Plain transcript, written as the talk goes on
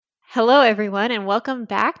Hello, everyone, and welcome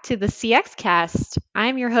back to the CX Cast.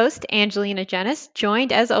 I'm your host, Angelina Jenis,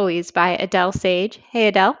 joined as always by Adele Sage. Hey,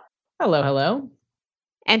 Adele. Hello, hello.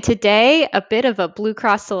 And today, a bit of a Blue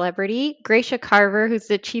Cross celebrity, Gracia Carver, who's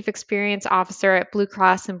the Chief Experience Officer at Blue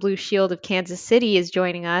Cross and Blue Shield of Kansas City, is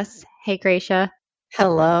joining us. Hey, Gracia.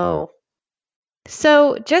 Hello.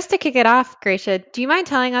 So, just to kick it off, Gracia, do you mind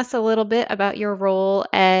telling us a little bit about your role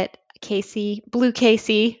at Blue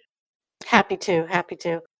KC? Happy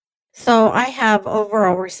to. So I have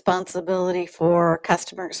overall responsibility for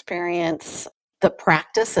customer experience, the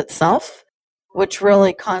practice itself, which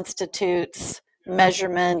really constitutes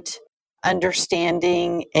measurement,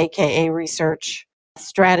 understanding, aka research,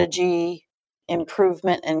 strategy,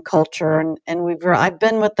 improvement, and culture. And I've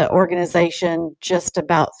been with the organization just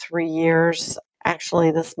about 3 years,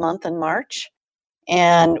 actually this month in March.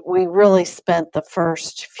 And we really spent the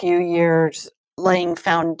first few years laying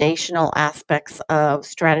foundational aspects of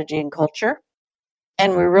strategy and culture.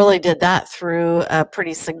 And we really did that through a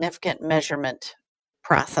pretty significant measurement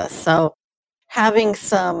process. So, having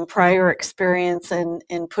some prior experience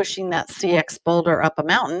in pushing that CX boulder up a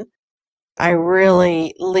mountain, I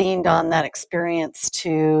really leaned on that experience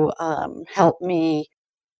to help me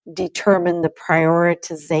determine the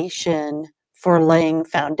prioritization for laying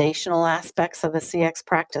foundational aspects of a CX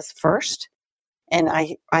practice first. And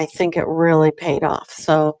I think it really paid off.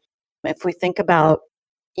 So if we think about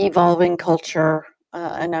evolving culture,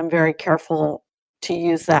 and I'm very careful to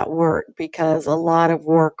use that word because a lot of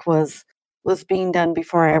work was being done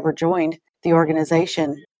before I ever joined the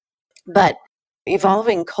organization. But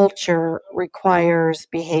evolving culture requires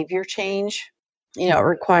behavior change. It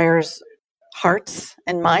requires hearts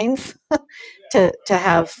and minds to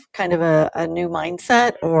have kind of a new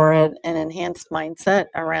mindset or an enhanced mindset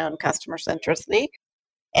around customer centricity.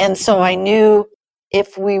 And so I knew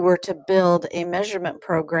if we were to build a measurement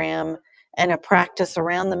program and a practice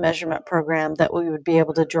around the measurement program, that we would be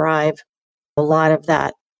able to drive a lot of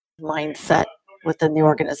that mindset within the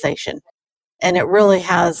organization. And it really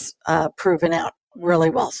has proven out really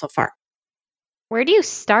well so far. Where do you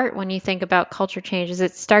start when you think about culture change? Is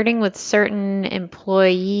it starting with certain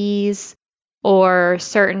employees or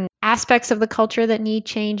certain aspects of the culture that need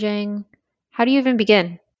changing? How do you even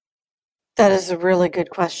begin? That is a really good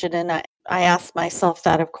question. And I asked myself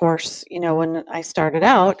that, of course, when I started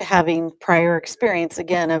out, having prior experience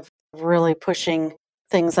again of really pushing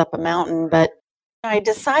things up a mountain. But I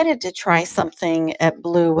decided to try something at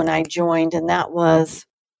Blue when I joined, and that was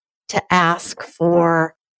to ask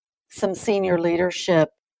for some senior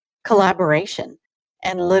leadership collaboration.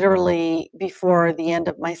 And literally before the end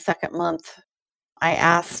of my second month, I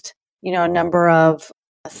asked, a number of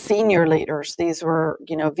senior leaders. These were,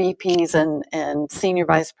 VPs and senior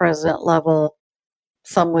vice president level,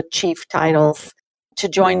 some with chief titles, to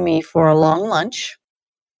join me for a long lunch.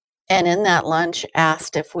 And in that lunch,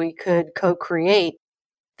 asked if we could co-create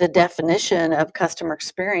the definition of customer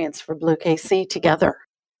experience for Blue KC together.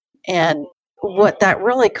 And what that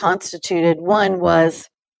really constituted, one was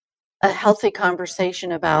a healthy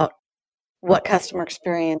conversation about what customer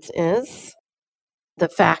experience is, the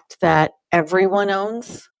fact that everyone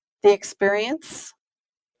owns the experience,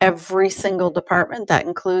 every single department. That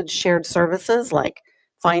includes shared services like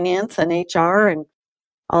finance and HR and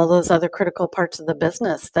all those other critical parts of the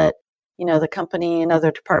business that, the company and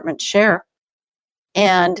other departments share.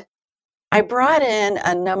 And I brought in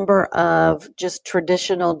a number of just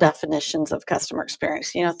traditional definitions of customer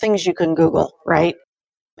experience, things you can Google, right?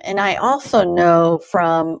 And I also know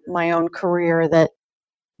from my own career that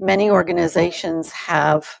many organizations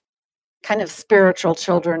have kind of spiritual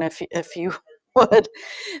children, if you would,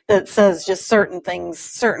 that says just certain things,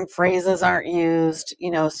 certain phrases aren't used,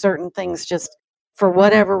 certain things just for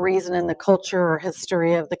whatever reason in the culture or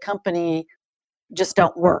history of the company just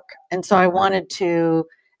don't work. And so I wanted to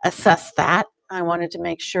assess that. I wanted to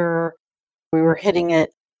make sure we were hitting it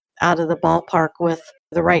out of the ballpark with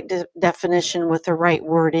the right definition, with the right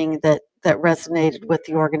wording that resonated with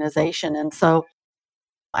the organization. And so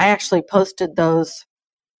I actually posted those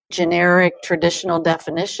generic traditional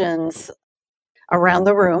definitions around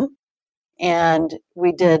the room, and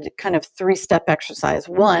we did kind of 3-step exercise.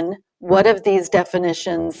 One, what of these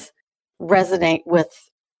definitions resonate with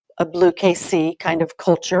a Blue KC kind of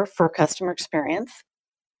culture for customer experience?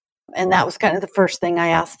 And that was kind of the first thing I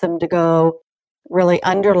asked them to go really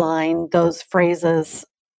underline those phrases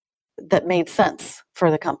that made sense for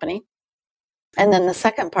the company. And then the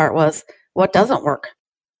second part was, what doesn't work?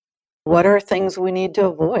 What are things we need to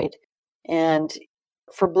avoid? And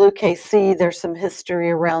for Blue KC, there's some history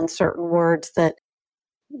around certain words that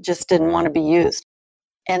just didn't want to be used.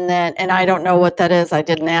 And I don't know what that is. I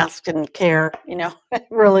didn't ask, didn't care, I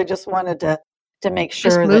really just wanted to make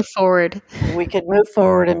Just sure that move forward. we could move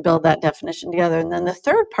forward and build that definition together. And then the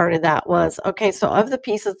third part of that was, okay, so of the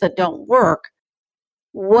pieces that don't work,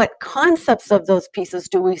 what concepts of those pieces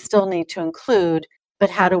do we still need to include, but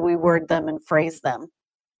how do we word them and phrase them?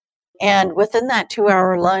 And within that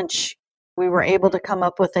 2-hour lunch, we were able to come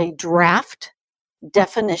up with a draft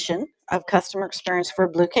definition of customer experience for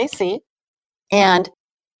Blue KC. And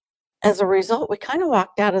as a result, we kind of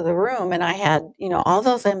walked out of the room and I had, all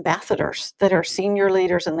those ambassadors that are senior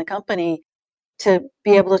leaders in the company to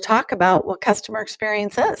be able to talk about what customer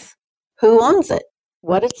experience is, who owns it,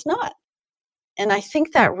 what it's not. And I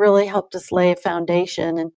think that really helped us lay a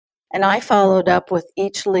foundation. And I followed up with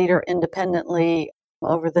each leader independently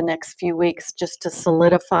over the next few weeks just to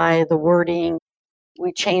solidify the wording.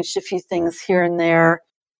 We changed a few things here and there.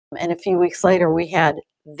 And a few weeks later, we had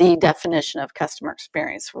the definition of customer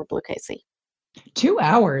experience for Blue Casey. 2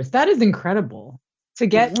 hours. That is incredible. To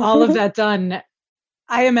get all of that done,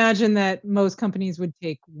 I imagine that most companies would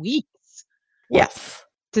take weeks. Yes.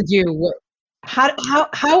 To do. How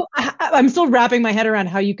I'm still wrapping my head around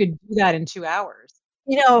how you could do that in 2 hours.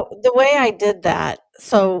 The way I did that,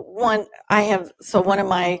 one of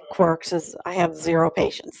my quirks is I have zero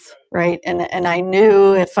patience, right? And I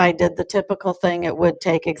knew if I did the typical thing, it would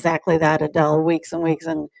take exactly that, Adele, weeks and weeks,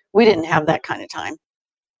 and we didn't have that kind of time.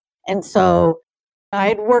 And so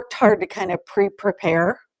I'd worked hard to kind of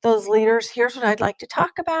prepare those leaders. Here's what I'd like to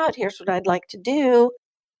talk about. Here's what I'd like to do.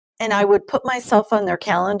 And I would put myself on their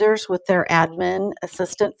calendars with their admin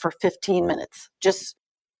assistant for 15 minutes. Just,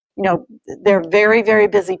 they're very, very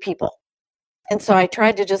busy people. And so I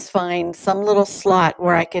tried to just find some little slot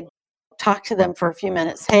where I could talk to them for a few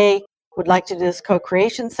minutes. Hey, would like to do this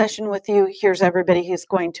co-creation session with you. Here's everybody who's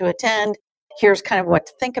going to attend. Here's kind of what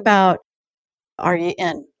to think about. Are you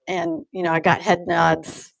in? And, I got head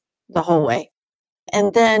nods the whole way.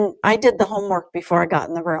 And then I did the homework before I got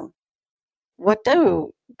in the room. What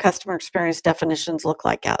do customer experience definitions look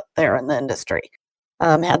like out there in the industry?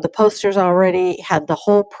 Had the posters already, had the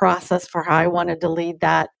whole process for how I wanted to lead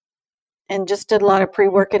that, and just did a lot of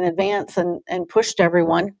pre-work in advance and pushed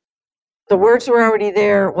everyone. The words were already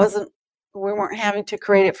there. We weren't having to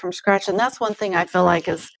create it from scratch. And that's one thing I feel like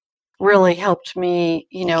has really helped me,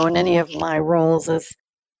 in any of my roles is,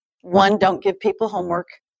 one, don't give people homework,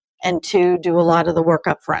 and two, do a lot of the work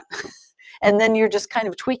up front. And then you're just kind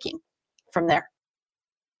of tweaking from there.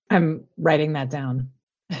 I'm writing that down.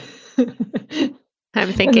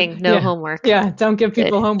 I'm thinking no homework. Yeah, don't give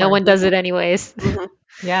people homework. No one does it anyways. Mm-hmm.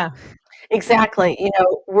 Yeah. Exactly.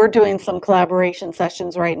 We're doing some collaboration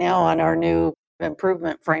sessions right now on our new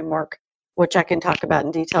improvement framework, which I can talk about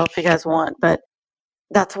in detail if you guys want. But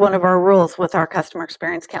that's one of our rules with our Customer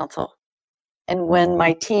Experience Council. And when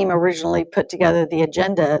my team originally put together the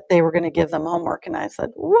agenda, they were going to give them homework. And I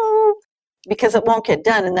said, whoa, because it won't get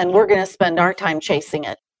done. And then we're going to spend our time chasing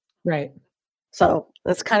it. Right. So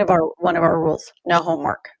that's kind of one of our rules. No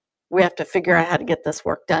homework. We have to figure out how to get this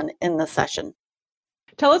work done in the session.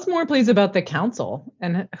 Tell us more, please, about the council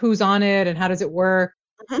and who's on it and how does it work,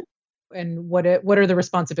 and what are the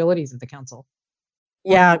responsibilities of the council?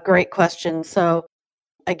 Yeah, great question. So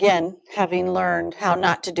again, having learned how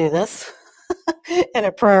not to do this in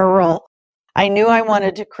a prior role, I knew I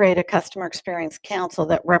wanted to create a customer experience council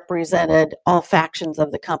that represented all factions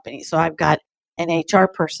of the company. So I've got an HR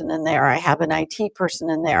person in there. I have an IT person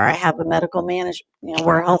in there. I have a medical management,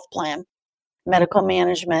 we're a health plan. Medical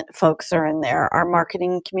management folks are in there. Our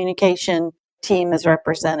marketing communication team is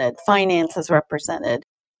represented. Finance is represented.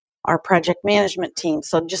 Our project management team.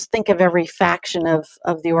 So just think of every faction of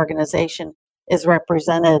the organization is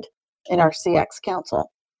represented in our CX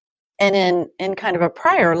council. And in kind of a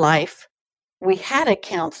prior life, we had a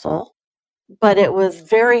council, but it was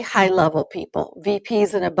very high level people,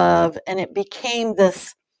 VPs and above, and it became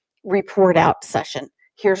this report out session.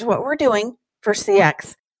 Here's what we're doing for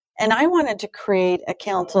CX. And I wanted to create a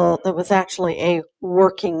council that was actually a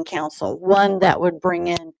working council, one that would bring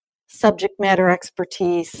in subject matter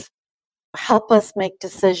expertise, help us make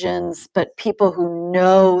decisions, but people who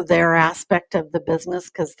know their aspect of the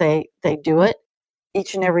business because they do it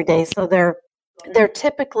each and every day. So they're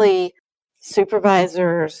typically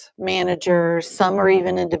supervisors, managers, some are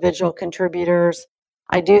even individual contributors.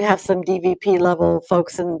 I do have some DVP level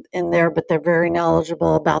folks in there, but they're very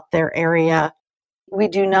knowledgeable about their area. We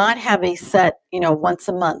do not have a set, once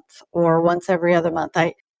a month or once every other month.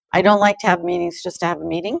 I don't like to have meetings just to have a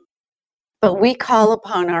meeting, but we call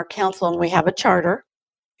upon our council and we have a charter.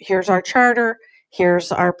 Here's our charter. Here's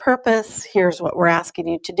our purpose. Here's what we're asking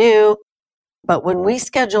you to do. But when we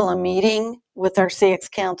schedule a meeting with our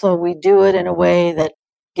CX Council, we do it in a way that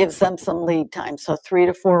gives them some lead time. So 3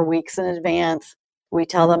 to 4 weeks in advance, we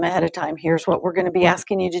tell them ahead of time, here's what we're going to be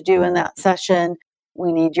asking you to do in that session.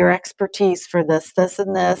 We need your expertise for this, this,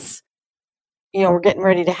 and this. We're getting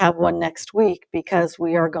ready to have one next week because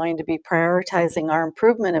we are going to be prioritizing our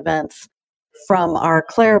improvement events from our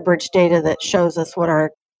Clarabridge data that shows us what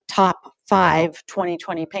our top 5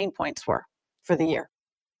 2020 pain points were for the year.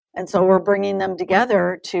 And so we're bringing them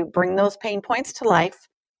together to bring those pain points to life.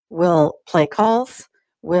 We'll play calls.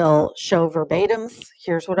 We'll show verbatims.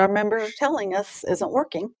 Here's what our members are telling us isn't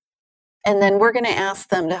working. And then we're going to ask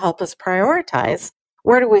them to help us prioritize.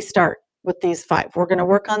 Where do we start with these 5? We're going to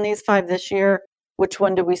work on these 5 this year. Which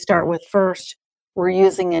one do we start with first? We're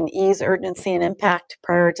using an ease, urgency, and impact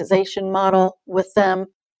prioritization model with them.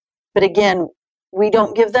 But again, we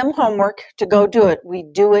don't give them homework to go do it. We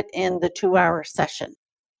do it in the 2-hour session.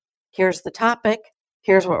 Here's the topic.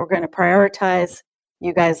 Here's what we're going to prioritize.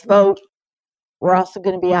 You guys vote. We're also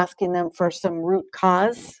going to be asking them for some root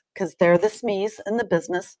cause because they're the SMEs in the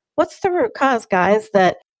business. What's the root cause, guys,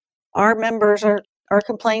 that our members are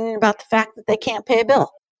complaining about the fact that they can't pay a bill?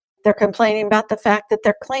 They're complaining about the fact that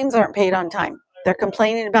their claims aren't paid on time. They're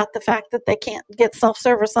complaining about the fact that they can't get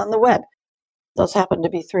self-service on the web. Those happen to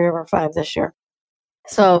be 3 of our 5 this year.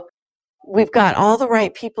 So we've got all the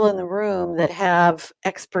right people in the room that have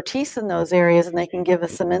expertise in those areas, and they can give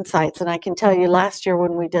us some insights. And I can tell you, last year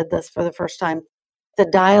when we did this for the first time, the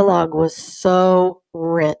dialogue was so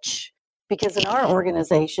rich because in our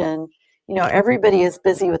organization, everybody is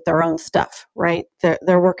busy with their own stuff, right?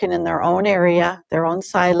 They're working in their own area, their own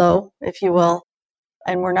silo, if you will.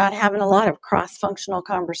 And we're not having a lot of cross-functional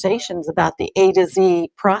conversations about the A to Z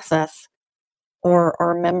process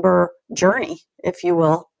or member journey, if you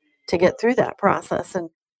will, to get through that process. And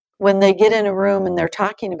when they get in a room and they're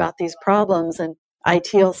talking about these problems, and IT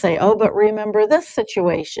will say, oh, but remember this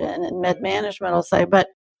situation, and med management will say, but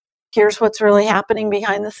here's what's really happening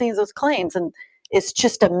behind the scenes with claims. And it's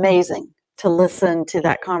just amazing to listen to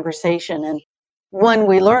that conversation. And one,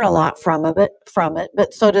 we learn a lot from it,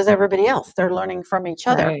 but so does everybody else. They're learning from each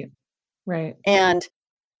other. Right. And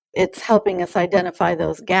it's helping us identify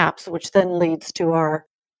those gaps, which then leads to our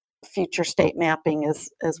future state mapping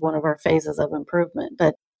as one of our phases of improvement.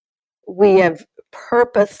 But we have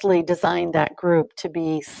purposely designed that group to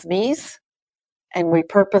be SMEs, and we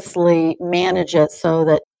purposely manage it so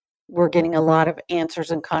that we're getting a lot of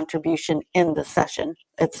answers and contribution in the session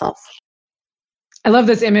itself. I love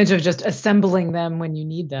this image of just assembling them when you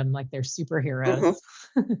need them, like they're superheroes.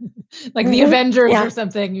 Like the Avengers or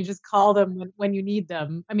something. You just call them when you need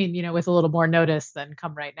them. I mean, with a little more notice than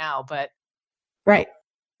come right now, but right.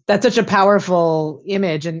 That's such a powerful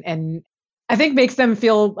image, and I think makes them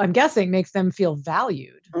feel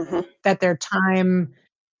valued, that their time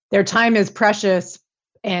is precious,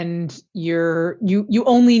 and you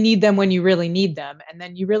only need them when you really need them, and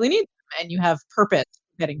then you really need them, and you have purpose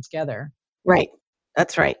getting together. Right.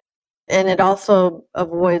 That's right. And it also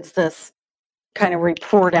avoids this kind of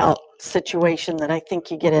report out situation that I think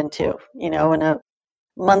you get into, in a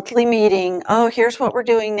monthly meeting. Oh, here's what we're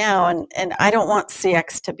doing now. And I don't want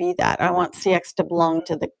CX to be that. I want CX to belong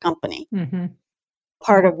to the company.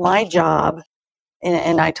 Part of my job,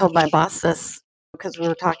 and I told my boss this because we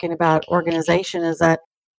were talking about organization, is that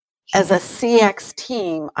as a CX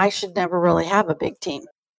team, I should never really have a big team.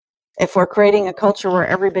 If we're creating a culture where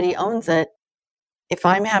everybody owns it, if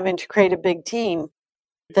I'm having to create a big team,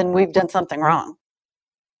 then we've done something wrong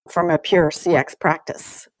from a pure CX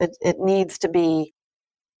practice. It needs to be,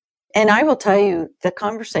 and I will tell you, the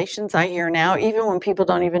conversations I hear now, even when people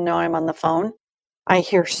don't even know I'm on the phone, I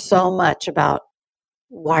hear so much about,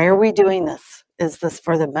 why are we doing this? Is this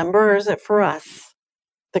for the member or is it for us?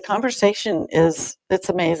 The conversation it's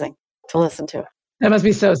amazing to listen to. That must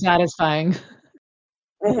be so satisfying.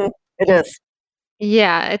 It is.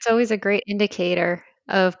 Yeah, it's always a great indicator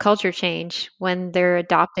of culture change when they're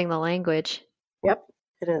adopting the language. Yep,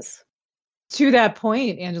 it is. To that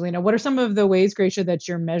point, Angelina, what are some of the ways, Gracia, that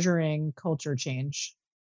you're measuring culture change?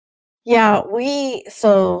 Yeah,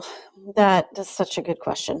 so that's such a good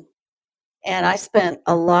question. And I spent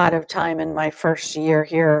a lot of time in my first year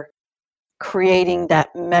here creating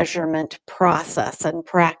that measurement process and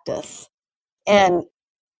practice. And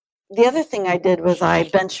the other thing I did was I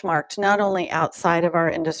benchmarked not only outside of our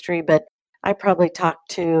industry, but I probably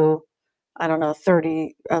talked to,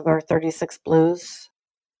 30 of our 36 Blues.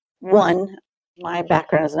 One, my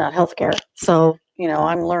background is not healthcare, so,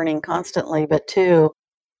 I'm learning constantly. But two,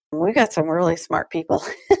 we got some really smart people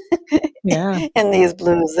in these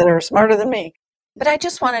Blues that are smarter than me. But I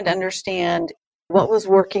just wanted to understand, what was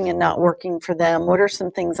working and not working for them? What are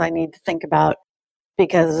some things I need to think about?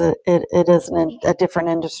 Because it is a different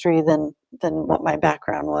industry than what my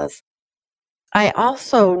background was. I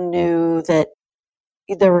also knew that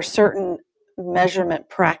there were certain measurement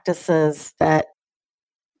practices that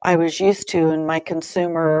I was used to in my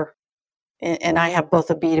consumer, and I have both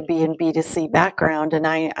a B2B and B2C background, and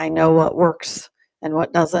I know what works and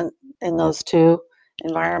what doesn't in those two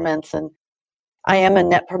environments. And I am a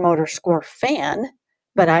Net Promoter Score fan,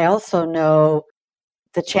 but I also know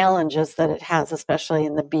the challenges that it has, especially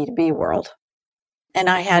in the B2B world. And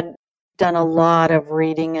I had done a lot of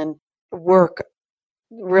reading and work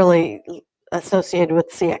really associated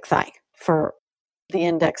with CXI for the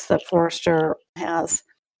index that Forrester has.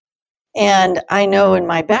 And I know in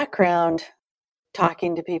my background,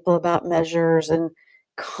 talking to people about measures and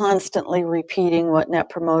constantly repeating what Net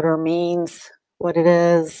Promoter means, what it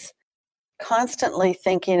is, constantly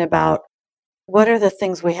thinking about what are the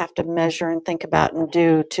things we have to measure and think about and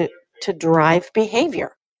do to drive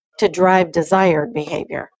behavior, to drive desired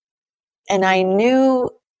behavior. And I knew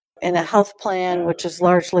in a health plan, which is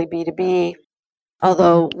largely B2B,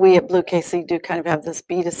 although we at Blue KC do kind of have this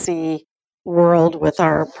B2C world with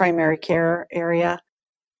our primary care area.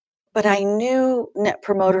 But I knew Net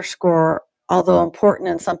Promoter Score, although important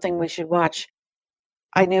and something we should watch,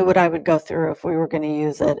 I knew what I would go through if we were going to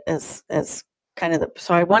use it as kind of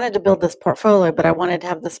so I wanted to build this portfolio, but I wanted to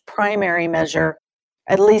have this primary measure,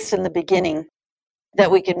 at least in the beginning, that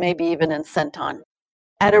we could maybe even incent on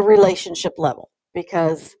at a relationship level,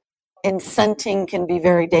 because incenting can be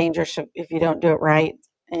very dangerous if you don't do it right,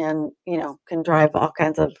 and can drive all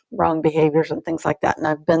kinds of wrong behaviors and things like that. And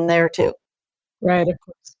I've been there too. Right, of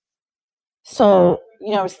course. So,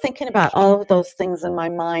 I was thinking about all of those things in my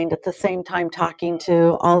mind at the same time, talking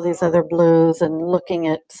to all these other Blues and looking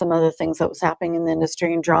at some other things that was happening in the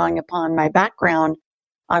industry and drawing upon my background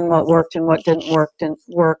on what worked and what didn't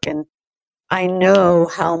work. And I know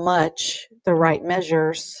how much the right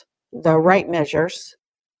measures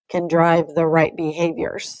can drive the right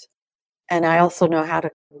behaviors. And I also know how to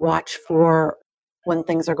watch for when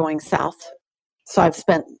things are going south. So I've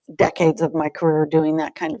spent decades of my career doing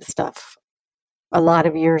that kind of stuff. A lot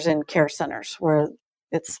of years in care centers where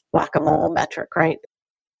it's whack-a-mole metric, right?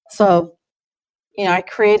 So, I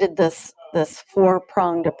created this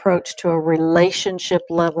 4-pronged approach to a relationship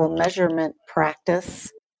level measurement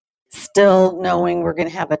practice, still knowing we're going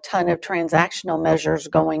to have a ton of transactional measures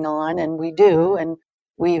going on, and we do, and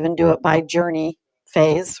we even do it by journey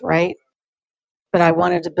phase, right? But I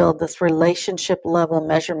wanted to build this relationship level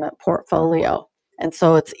measurement portfolio. And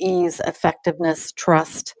so it's ease, effectiveness,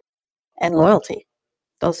 trust, and loyalty.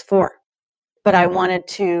 Those 4. But I wanted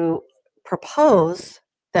to propose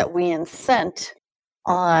that we incent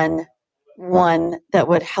on one that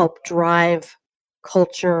would help drive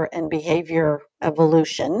culture and behavior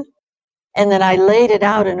evolution. And then I laid it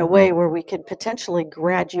out in a way where we could potentially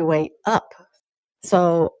graduate up.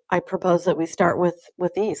 So I propose that we start with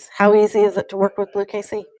ease. How easy is it to work with Blue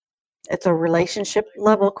KC? It's a relationship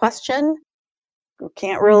level question. We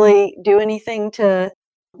can't really do anything to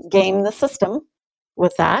game the system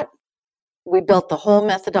with that. We built the whole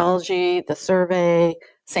methodology, the survey,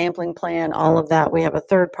 sampling plan, all of that. We have a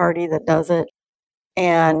third party that does it.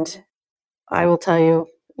 And I will tell you,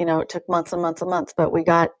 it took months and months and months, but we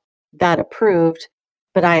got that approved.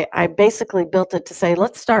 But I basically built it to say,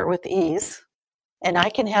 let's start with ease. And I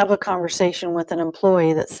can have a conversation with an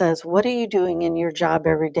employee that says, what are you doing in your job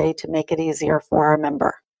every day to make it easier for our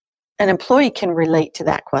member? An employee can relate to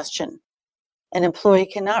that question. An employee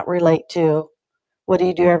cannot relate to, what do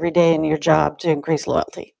you do every day in your job to increase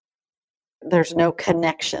loyalty? There's no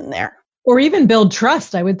connection there. Or even build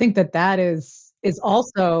trust. I would think that is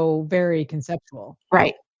also very conceptual.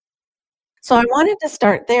 Right. So I wanted to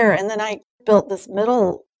start there, and then I built this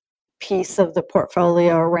middle piece of the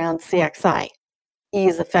portfolio around CXI,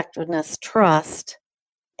 ease, effectiveness, trust.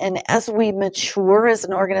 And as we mature as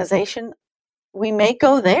an organization, we may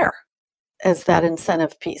go there as that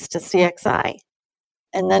incentive piece to CXI.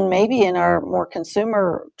 And then maybe in our more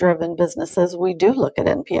consumer-driven businesses, we do look at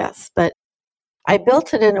NPS. But I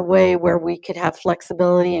built it in a way where we could have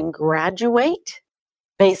flexibility and graduate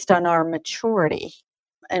based on our maturity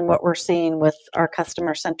and what we're seeing with our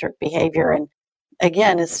customer-centric behavior. And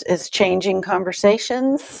again, is changing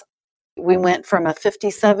conversations. We went from a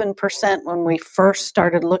 57% when we first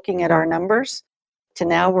started looking at our numbers to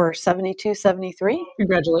now we're 72, 73.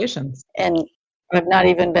 Congratulations. And I've not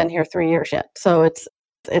even been here 3 years yet. So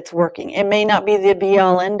it's working. It may not be the be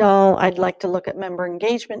all end all. I'd like to look at member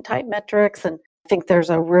engagement type metrics. And I think there's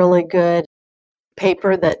a really good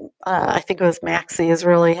paper that I think it was Maxie is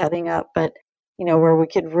really heading up. But, where we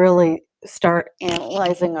could really start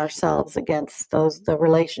analyzing ourselves against the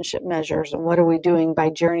relationship measures, and what are we doing by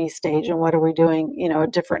journey stage, and what are we doing,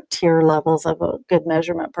 at different tier levels of a good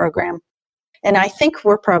measurement program. And I think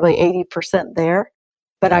we're probably 80% there,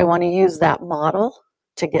 but I want to use that model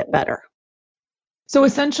to get better. So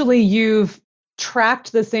essentially, you've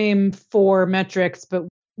tracked the same 4 metrics, but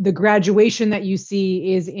the graduation that you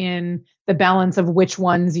see is in the balance of which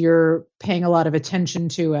ones you're paying a lot of attention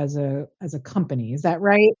to as a company. Is that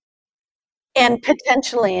right? And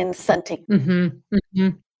potentially incenting. Mm-hmm.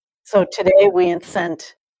 So today we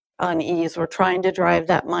incent on ease. We're trying to drive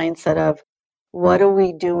that mindset of, what are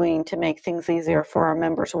we doing to make things easier for our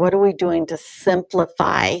members? What are we doing to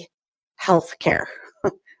simplify healthcare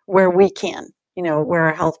where we can, where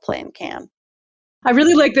a health plan can? I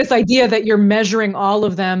really like this idea that you're measuring all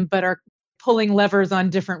of them, but are pulling levers on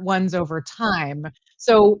different ones over time.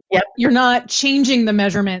 So Yep. You're not changing the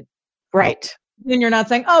measurement. Right. Then you're not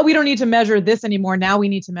saying, oh, we don't need to measure this anymore. Now we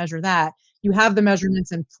need to measure that. You have the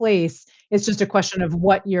measurements in place. It's just a question of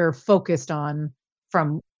what you're focused on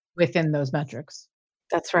from within those metrics.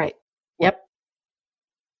 That's right. Yep.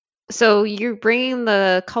 So you're bringing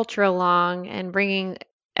the culture along and bringing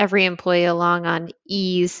every employee along on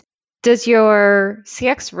ease. Does your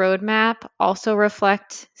CX roadmap also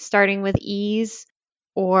reflect starting with ease,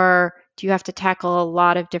 or do you have to tackle a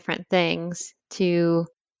lot of different things to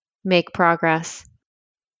make progress?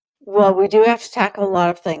 Well, we do have to tackle a lot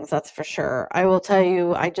of things, that's for sure. I will tell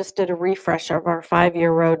you, I just did a refresh of our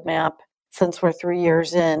 5-year roadmap since we're 3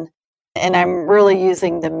 years in. And I'm really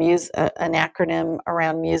using an acronym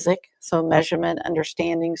around music. So measurement,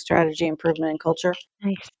 understanding, strategy, improvement, and culture.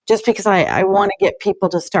 Nice. Just because I want to get people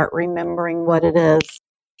to start remembering what it is,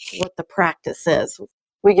 what the practice is.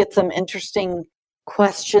 We get some interesting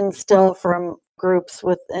questions still from groups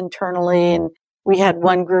with internally, and we had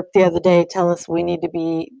one group the other day tell us we need to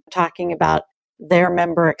be talking about their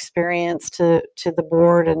member experience to the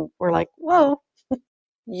board, and we're like, whoa,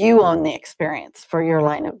 you own the experience for your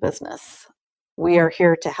line of business. We are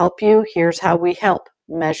here to help you. Here's how we help: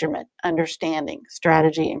 measurement, understanding,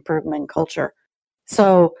 strategy, improvement, culture.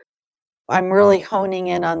 So I'm really honing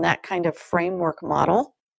in on that kind of framework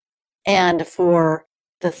model. And for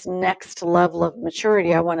this next level of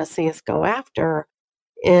maturity I want to see us go after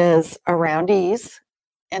is around ease.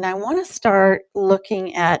 And I want to start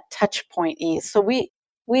looking at touch point ease. So we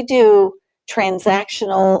do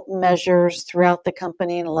transactional measures throughout the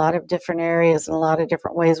company in a lot of different areas in a lot of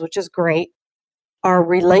different ways, which is great. Our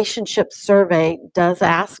relationship survey does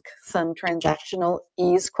ask some transactional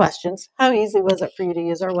ease questions. How easy was it for you to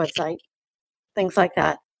use our website? Things like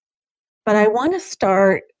that. But I want to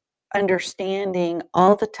start understanding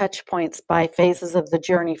all the touch points by phases of the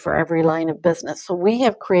journey for every line of business. So we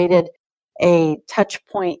have created a touch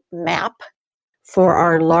point map for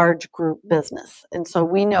our large group business. And so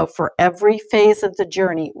we know for every phase of the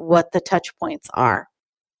journey what the touch points are.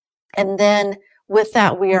 And then with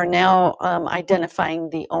that, we are now identifying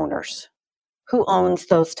the owners. Who owns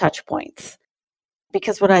those touch points?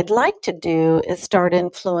 Because what I'd like to do is start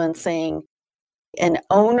influencing an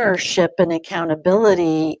ownership and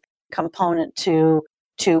accountability component to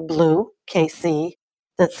Blue, KC,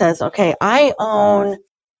 that says, okay, I own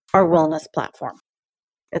our wellness platform.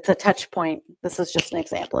 It's a touch point. This is just an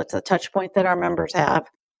example. It's a touch point that our members have.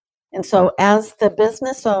 And so as the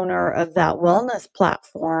business owner of that wellness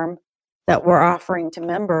platform that we're offering to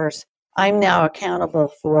members, I'm now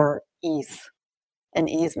accountable for ease, an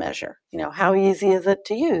ease measure. How easy is it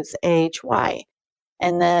to use? AHY.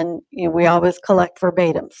 And then we always collect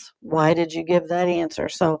verbatims. Why did you give that answer?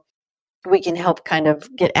 So we can help kind of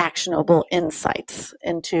get actionable insights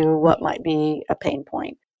into what might be a pain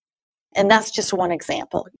point. And that's just one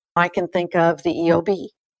example. I can think of the EOB,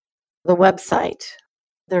 the website.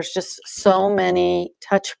 There's just so many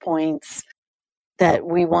touch points that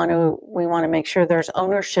we want to make sure there's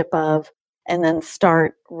ownership of, and then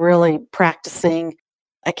start really practicing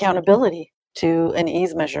accountability to an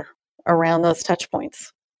ease measure around those touch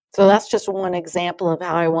points. So that's just one example of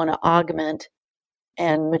how I want to augment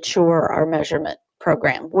and mature our measurement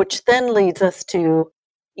program, which then leads us to,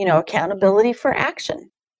 accountability for action.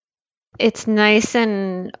 It's nice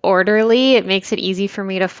and orderly. It makes it easy for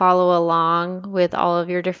me to follow along with all of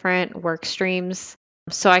your different work streams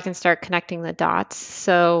so I can start connecting the dots.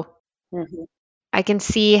 So I can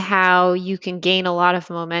see how you can gain a lot of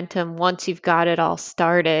momentum once you've got it all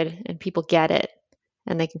started and people get it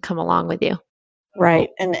and they can come along with you. Right.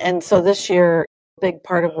 And so this year, a big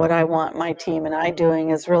part of what I want my team and I doing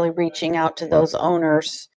is really reaching out to those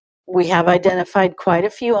owners. We have identified quite a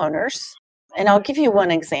few owners. And I'll give you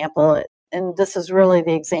one example. and this is really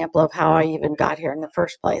the example of how I even got here in the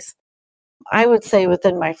first place. I would say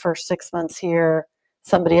within my first 6 months here,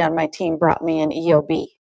 somebody on my team brought me an EOB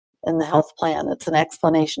in the health plan. It's an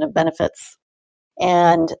explanation of benefits.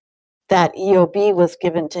 And that EOB was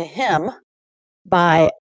given to him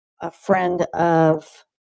by a friend of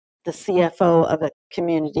the CFO of a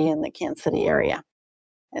community in the Kansas City area.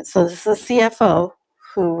 And so this is a CFO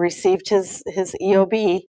who received his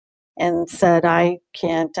EOB and said, I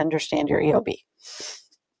can't understand your EOB.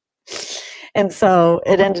 And so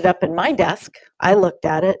it ended up in my desk. I looked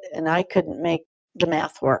at it and I couldn't make the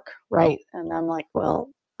math work, right? And I'm like, well,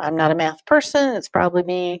 I'm not a math person. It's probably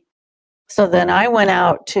me. So then I went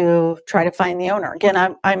out to try to find the owner.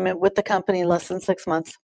 Again, I'm with the company less than 6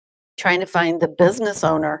 months, trying to find the business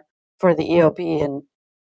owner for the EOB, and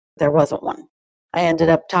there wasn't one. I ended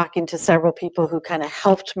up talking to several people who kind of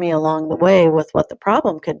helped me along the way with what the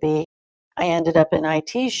problem could be. I ended up in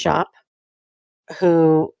IT's shop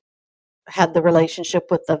who had the relationship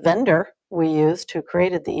with the vendor we used who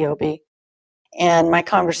created the EOB. And my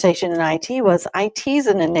conversation in IT was IT's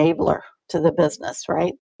an enabler to the business,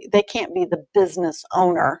 right? They can't be the business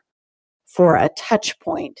owner for a touch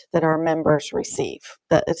point that our members receive.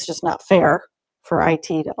 That it's just not fair for IT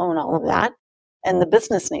to own all of that. And the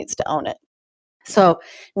business needs to own it. So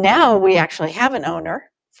now we actually have an owner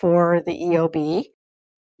for the EOB,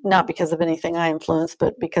 not because of anything I influenced,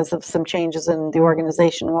 but because of some changes in the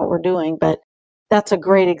organization and what we're doing. But that's a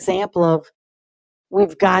great example of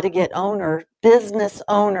we've got to get business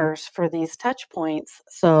owners for these touch points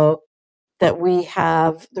so that we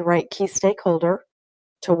have the right key stakeholder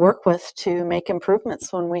to work with to make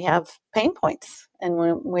improvements when we have pain points and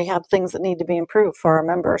when we have things that need to be improved for our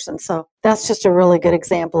members. And so that's just a really good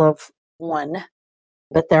example of one,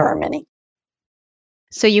 but there are many.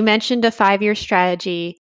 So you mentioned a 5-year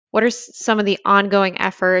strategy. What are some of the ongoing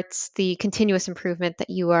efforts, the continuous improvement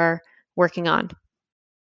that you are working on?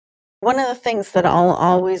 One of the things that I'll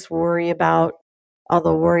always worry about,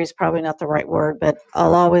 although worry is probably not the right word, but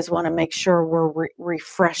I'll always want to make sure we're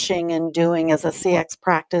refreshing and doing as a CX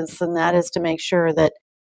practice, and that is to make sure that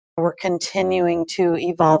we're continuing to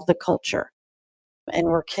evolve the culture and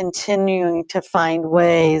we're continuing to find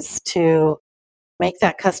ways to make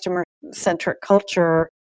that customer-centric culture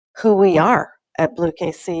who we are at Blue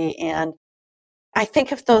KC. And I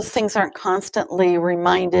think if those things aren't constantly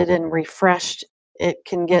reminded and refreshed, it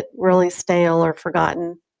can get really stale or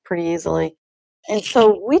forgotten pretty easily. And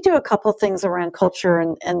so we do a couple things around culture,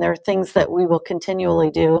 and there are things that we will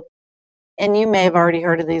continually do. And you may have already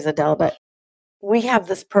heard of these, Adele, but we have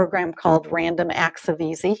this program called Random Acts of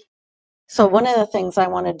Easy. So one of the things I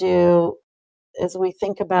want to do is we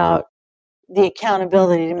think about the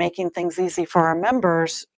accountability to making things easy for our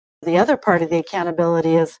members. The other part of the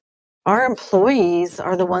accountability is our employees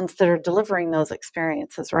are the ones that are delivering those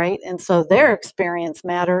experiences, right? And so their experience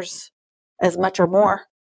matters as much or more.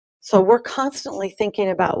 So we're constantly thinking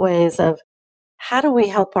about ways of how do we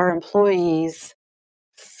help our employees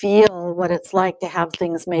feel what it's like to have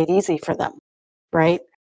things made easy for them, right?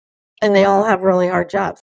 And they all have really hard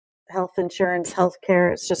jobs. Health insurance,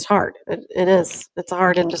 healthcare, it's just hard. It is. It's a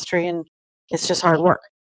hard industry and it's just hard work.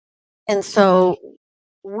 And so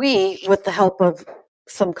we, with the help of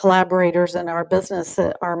some collaborators in our business,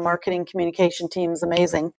 our marketing communication team is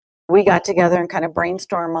amazing. We got together and kind of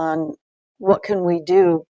brainstorm on what can we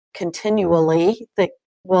do continually that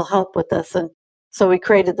will help with this. And so we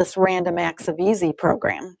created this Random Acts of Easy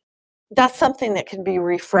program. That's something that can be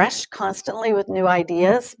refreshed constantly with new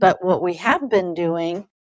ideas. But what we have been doing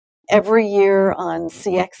every year on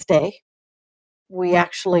CX Day, we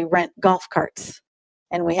actually rent golf carts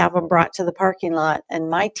and we have them brought to the parking lot. And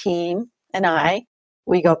my team and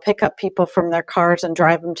we go pick up people from their cars and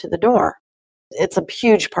drive them to the door. It's a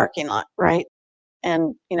huge parking lot, right?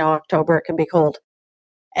 And, October, it can be cold.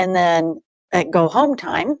 And then at go home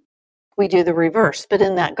time, we do the reverse. But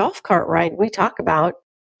in that golf cart ride, we talk about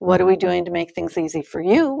what are we doing to make things easy for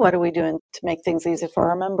you? What are we doing to make things easy for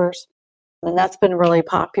our members? And that's been really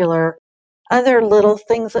popular. Other little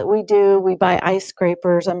things that we do, we buy ice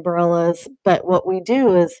scrapers, umbrellas. But what we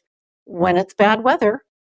do is when it's bad weather,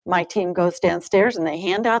 my team goes downstairs and they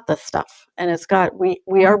hand out this stuff. And it's got,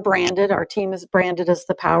 we are branded, our team is branded as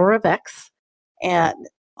the Power of X. And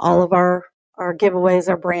all of our giveaways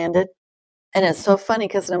are branded. And it's so funny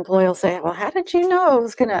because an employee will say, well, how did you know it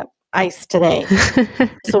was going to ice today?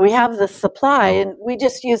 So we have this supply and we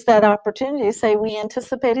just use that opportunity to say we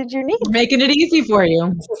anticipated your needs. We're making it easy for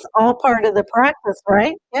you. It's all part of the practice,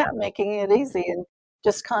 right? Yeah, making it easy and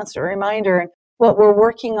just constant reminder. And what we're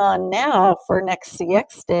working on now for next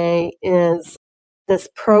CX Day is this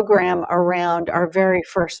program around our very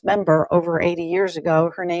first member over 80 years ago.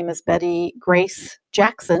 Her name is Betty Grace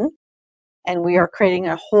Jackson, and we are creating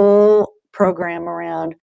a whole program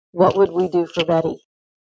around what would we do for Betty.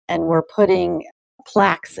 And we're putting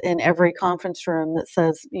plaques in every conference room that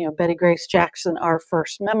says, Betty Grace Jackson, our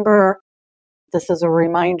first member. This is a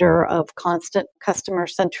reminder of constant customer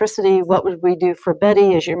centricity. What would we do for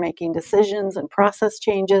Betty as you're making decisions and process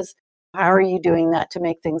changes? How are you doing that to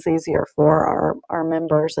make things easier for our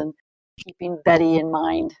members and keeping Betty in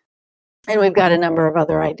mind? And we've got a number of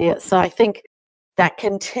other ideas. So I think that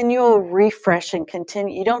continual refresh and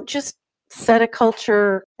continue, you don't just set a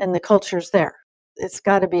culture and the culture's there. It's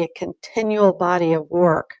got to be a continual body of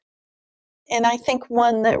work. And I think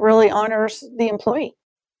one that really honors the employee.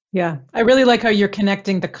 Yeah, I really like how you're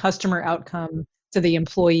connecting the customer outcome to the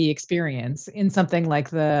employee experience in something like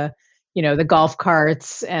the golf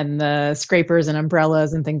carts and the scrapers and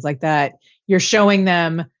umbrellas and things like that. You're showing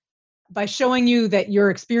them, by showing you that your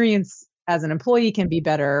experience as an employee can be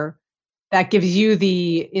better, that gives you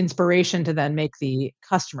the inspiration to then make the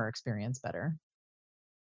customer experience better.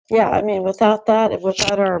 Yeah, I mean, without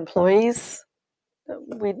our employees,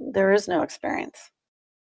 there is no experience.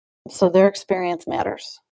 So their experience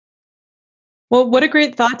matters. Well, what a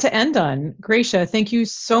great thought to end on. Gracia, thank you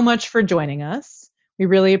so much for joining us. We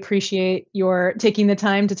really appreciate your taking the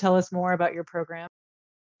time to tell us more about your program.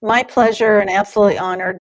 My pleasure, and absolutely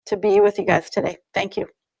honored to be with you guys today. Thank you.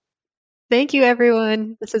 Thank you,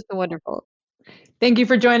 everyone. This has been wonderful. Thank you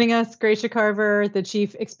for joining us, Gracia Carver, the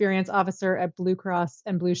Chief Experience Officer at Blue Cross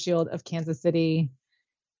and Blue Shield of Kansas City.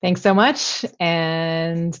 Thanks so much,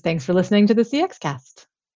 and thanks for listening to the CX Cast.